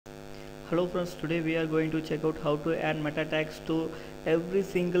Hello friends, today we are going to check out how to add meta tags to every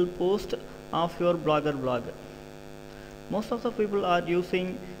single post of your blog. Most of the people are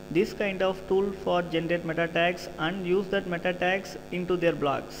using this kind of tool for generate meta tags and use that meta tags into their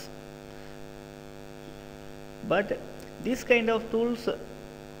blogs. But this kind of tools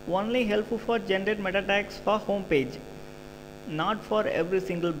only helpful for generate meta tags for home page, not for every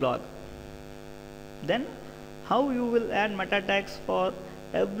single blog. Then how you will add meta tags for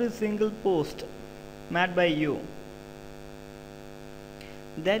every single post made by you?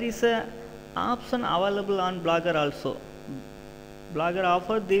 There is a option available on Blogger also. Blogger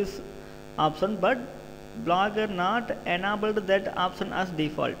offer this option, but Blogger not enabled that option as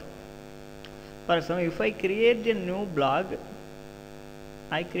default. For example, if I create a new blog,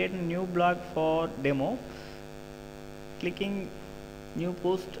 I create a new blog for demo, clicking new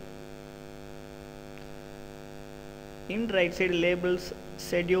post. In right side labels,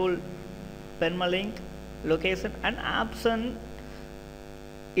 schedule, permalink, location and option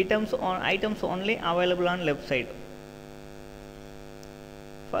items only available on left side.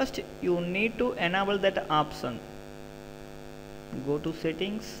 First you need to enable that option. Go to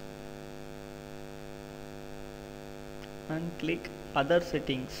settings and click other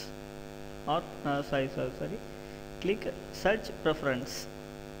settings or click search preference.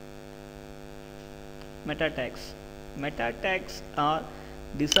 Meta tags. Meta tags are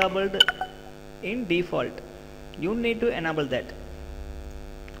disabled in default. You need to enable that.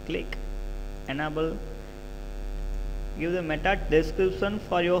 Click enable. Give the meta description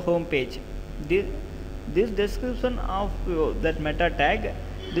for your home page. This description of that meta tag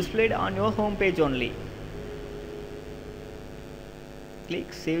displayed on your home page only.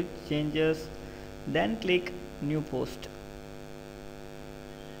 Click save changes, then click new post.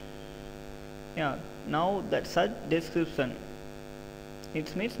 Now that search description,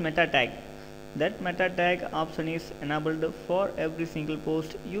 it means meta tag. That meta tag option is enabled for every single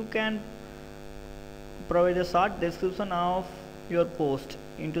post. You can provide a short description of your post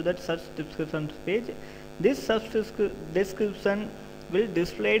into that search description page. This search description will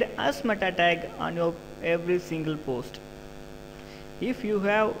displayed as meta tag on your every single post. If you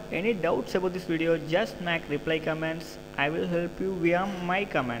have any doubts about this video, just make reply comments. I will help you via my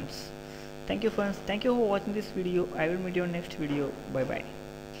comments. Thank you friends. Thank you for watching this video. I will meet you in next video. Bye bye.